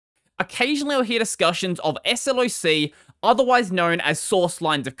occasionally I'll hear discussions of SLOC, otherwise known as source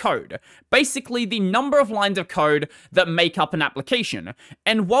lines of code, basically the number of lines of code that make up an application.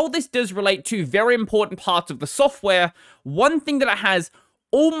 And while this does relate to very important parts of the software, one thing that it has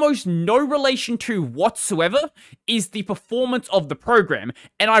almost no relation to whatsoever is the performance of the program,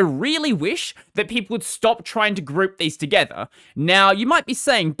 and I really wish that people would stop trying to group these together. Now, you might be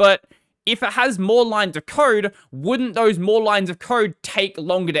saying, but if it has more lines of code, wouldn't those more lines of code take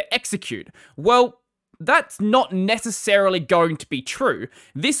longer to execute? Well, that's not necessarily going to be true.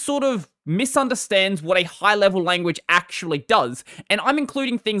 This sort of misunderstands what a high-level language actually does, and I'm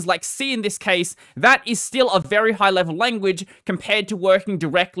including things like C in this case. That is still a very high-level language compared to working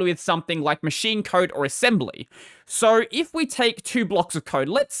directly with something like machine code or assembly. So if we take two blocks of code,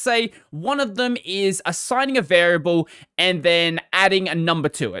 let's say one of them is assigning a variable and then adding a number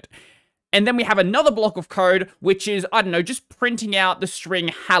to it. And then we have another block of code, which is, I don't know, just printing out the string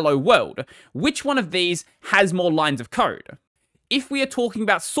hello world. Which one of these has more lines of code? If we are talking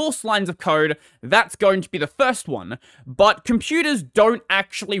about source lines of code, that's going to be the first one. But computers don't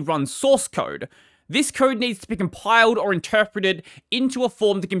actually run source code. This code needs to be compiled or interpreted into a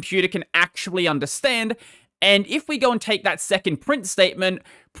form the computer can actually understand. And if we go and take that second print statement,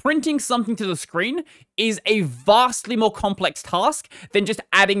 printing something to the screen is a vastly more complex task than just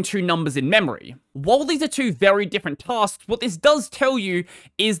adding two numbers in memory. While these are two very different tasks, what this does tell you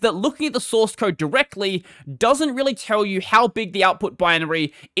is that looking at the source code directly doesn't really tell you how big the output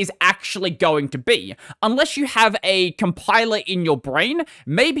binary is actually going to be. Unless you have a compiler in your brain,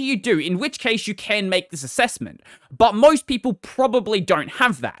 maybe you do, in which case you can make this assessment. But most people probably don't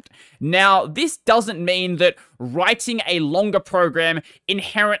have that. Now, this doesn't mean that writing a longer program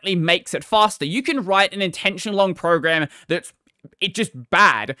inherently makes it faster. You can write an intentionally long program that's just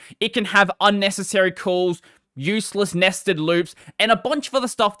bad. It can have unnecessary calls, useless nested loops, and a bunch of other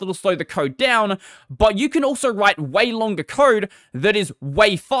stuff that'll slow the code down, but you can also write way longer code that is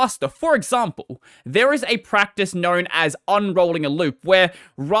way faster. For example, there is a practice known as unrolling a loop, where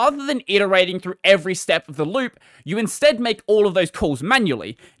rather than iterating through every step of the loop, you instead make all of those calls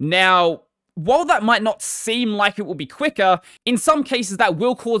manually. Now, while that might not seem like it will be quicker, in some cases that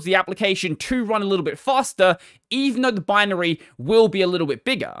will cause the application to run a little bit faster, even though the binary will be a little bit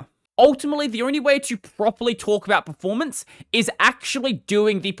bigger. Ultimately, the only way to properly talk about performance is actually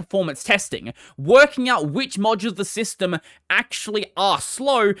doing the performance testing, working out which modules of the system actually are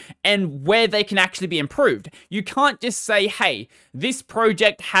slow and where they can actually be improved. You can't just say, hey, this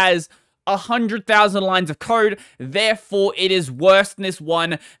project has 100,000 lines of code, therefore it is worse than this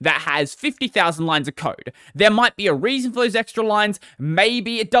one that has 50,000 lines of code. There might be a reason for those extra lines.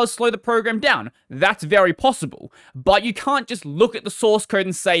 Maybe it does slow the program down. That's very possible. But you can't just look at the source code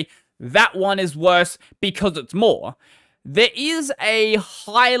and say, that one is worse because it's more. There is a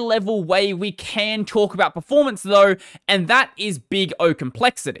high-level way we can talk about performance, though, and that is big O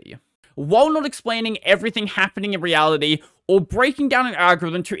complexity. While not explaining everything happening in reality, or breaking down an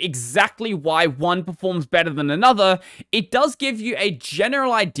algorithm to exactly why one performs better than another, it does give you a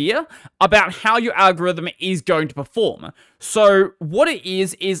general idea about how your algorithm is going to perform. So what it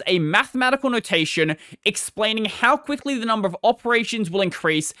is a mathematical notation explaining how quickly the number of operations will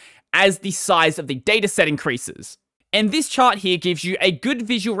increase as the size of the dataset increases. And this chart here gives you a good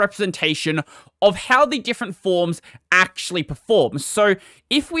visual representation of how the different forms actually perform. So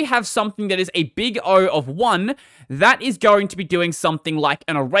if we have something that is a big O of 1, that is going to be doing something like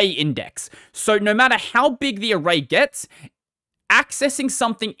an array index. So no matter how big the array gets, accessing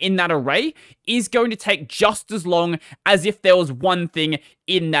something in that array is going to take just as long as if there was one thing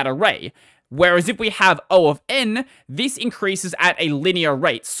in that array. Whereas if we have O of n, this increases at a linear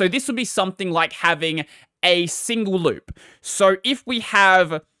rate. So this would be something like having a single loop. So if we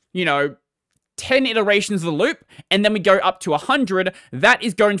have, 10 iterations of the loop, and then we go up to 100, that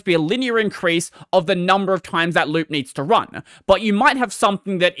is going to be a linear increase of the number of times that loop needs to run. But you might have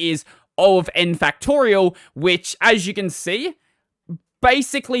something that is O of n factorial, which, as you can see,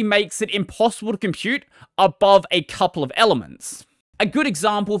 basically makes it impossible to compute above a couple of elements. A good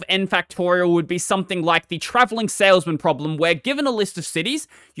example of n factorial would be something like the traveling salesman problem, where given a list of cities,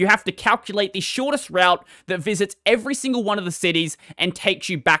 you have to calculate the shortest route that visits every single one of the cities and takes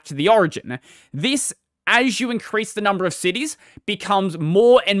you back to the origin. This, as you increase the number of cities, becomes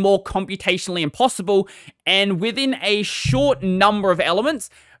more and more computationally impossible, and within a short number of elements,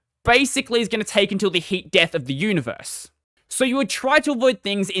 basically is going to take until the heat death of the universe. So you would try to avoid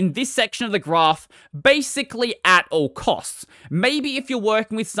things in this section of the graph basically at all costs. Maybe if you're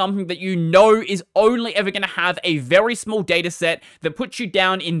working with something that you know is only ever going to have a very small data set that puts you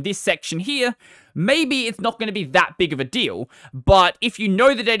down in this section here, maybe it's not going to be that big of a deal. But if you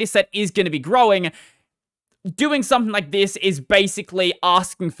know the data set is going to be growing, doing something like this is basically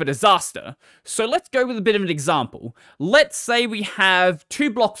asking for disaster. So let's go with a bit of an example. Let's say we have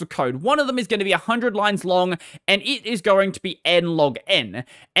 2 blocks of code. One of them is going to be 100 lines long, and it is going to be n log n.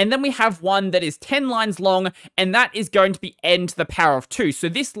 And then we have one that is 10 lines long, and that is going to be n to the power of 2. So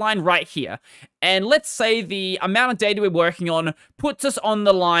this line right here. And let's say the amount of data we're working on puts us on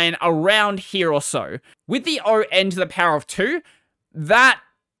the line around here or so. With the O n to the power of 2, that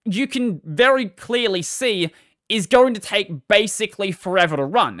you can very clearly see is going to take basically forever to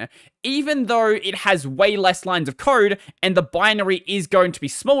run. Even though it has way less lines of code and the binary is going to be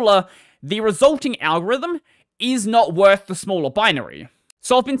smaller, the resulting algorithm is not worth the smaller binary.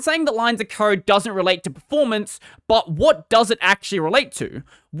 So I've been saying that lines of code doesn't relate to performance, but what does it actually relate to?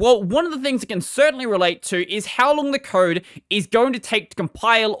 Well, one of the things it can certainly relate to is how long the code is going to take to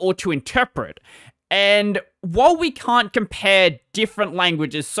compile or to interpret. And while we can't compare different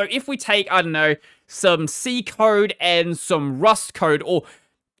languages, so if we take, I don't know, some C code and some Rust code, or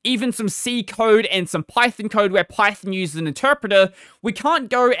even some C code and some Python code where Python uses an interpreter, we can't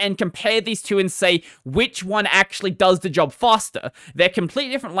go and compare these two and say which one actually does the job faster. They're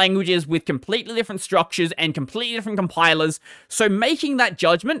completely different languages with completely different structures and completely different compilers, so making that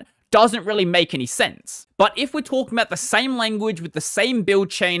judgment doesn't really make any sense. But if we're talking about the same language with the same build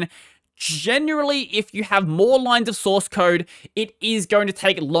chain, generally, if you have more lines of source code, it is going to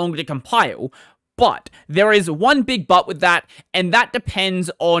take longer to compile. But there is one big but with that, and that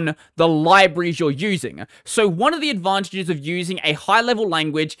depends on the libraries you're using. So one of the advantages of using a high-level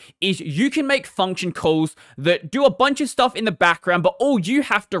language is you can make function calls that do a bunch of stuff in the background, but all you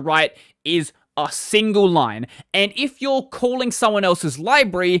have to write is a single line. And if you're calling someone else's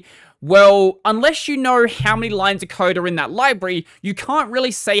library, well, unless you know how many lines of code are in that library, you can't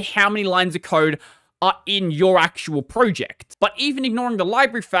really say how many lines of code are in your actual project. But even ignoring the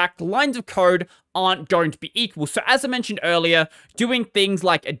library fact, lines of code aren't going to be equal. So as I mentioned earlier, doing things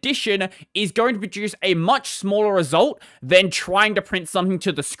like addition is going to produce a much smaller result than trying to print something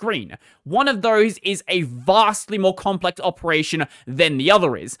to the screen. One of those is a vastly more complex operation than the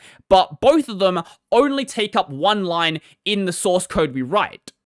other is, but both of them only take up one line in the source code we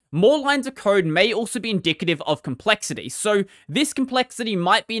write. More lines of code may also be indicative of complexity, so this complexity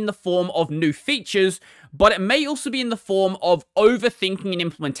might be in the form of new features, but it may also be in the form of overthinking an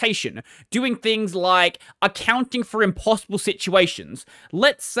implementation, doing things like accounting for impossible situations.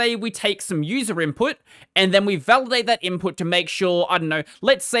 Let's say we take some user input, and then we validate that input to make sure, I don't know,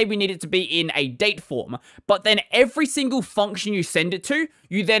 let's say we need it to be in a date form, but then every single function you send it to,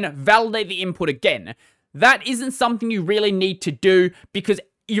 you then validate the input again. That isn't something you really need to do because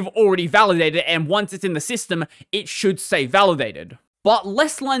you've already validated it, and once it's in the system, it should say validated. But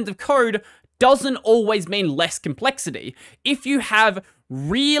less lines of code doesn't always mean less complexity. If you have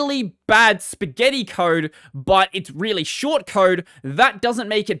really bad spaghetti code, but it's really short code, that doesn't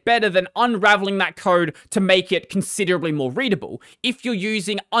make it better than unraveling that code to make it considerably more readable. If you're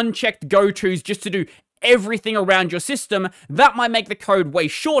using unchecked go-tos just to do everything around your system, that might make the code way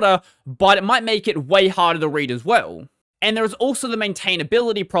shorter, but it might make it way harder to read as well. And there is also the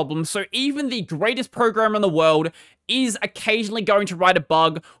maintainability problem, so even the greatest programmer in the world is occasionally going to write a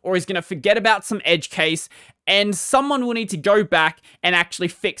bug or is going to forget about some edge case, and someone will need to go back and actually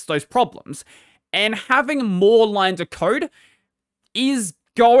fix those problems. And having more lines of code is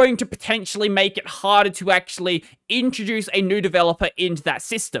going to potentially make it harder to actually introduce a new developer into that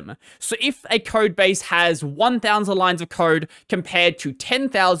system. So if a code base has 1,000 lines of code compared to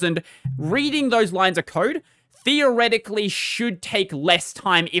 10,000, reading those lines of code theoretically should take less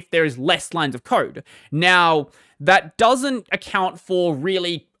time if there is less lines of code. Now, that doesn't account for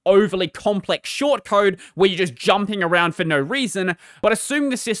really overly complex short code where you're just jumping around for no reason, but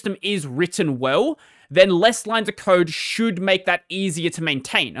assuming the system is written well, then less lines of code should make that easier to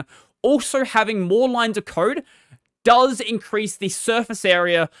maintain. Also, having more lines of code does increase the surface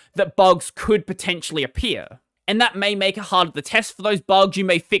area that bugs could potentially appear. And that may make it harder to test for those bugs. You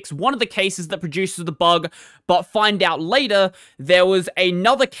may fix one of the cases that produces the bug, but find out later there was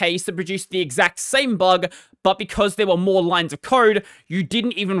another case that produced the exact same bug, but because there were more lines of code, you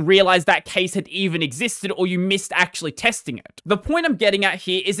didn't even realize that case had even existed, or you missed actually testing it. The point I'm getting at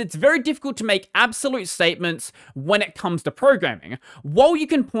here is it's very difficult to make absolute statements when it comes to programming. While you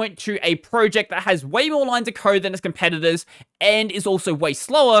can point to a project that has way more lines of code than its competitors and is also way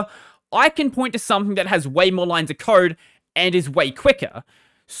slower, I can point to something that has way more lines of code and is way quicker.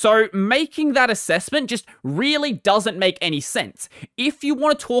 So making that assessment just really doesn't make any sense. If you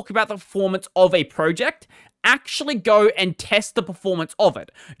want to talk about the performance of a project, actually go and test the performance of it.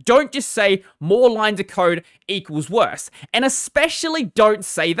 Don't just say more lines of code equals worse. And especially don't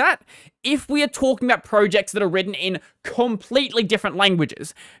say that if we are talking about projects that are written in completely different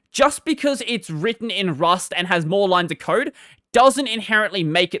languages. Just because it's written in Rust and has more lines of code doesn't inherently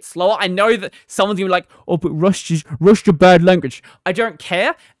make it slower. I know that someone's gonna be like, oh, but Rust a bad language. I don't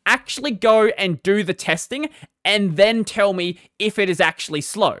care. Actually go and do the testing and then tell me if it is actually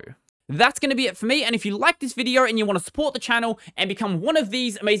slow. That's going to be it for me, and if you like this video and you want to support the channel and become one of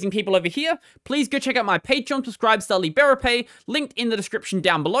these amazing people over here, please go check out my Patreon, subscribe, Sully Berapay, linked in the description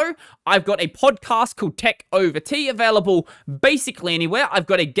down below. I've got a podcast called Tech Over Tea, available basically anywhere. I've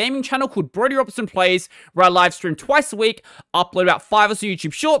got a gaming channel called Brodie Robertson Plays, where I live stream twice a week, upload about 5 or so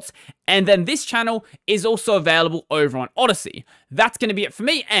YouTube shorts, and then this channel is also available over on Odyssey. That's going to be it for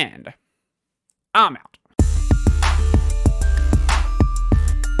me, and I'm out.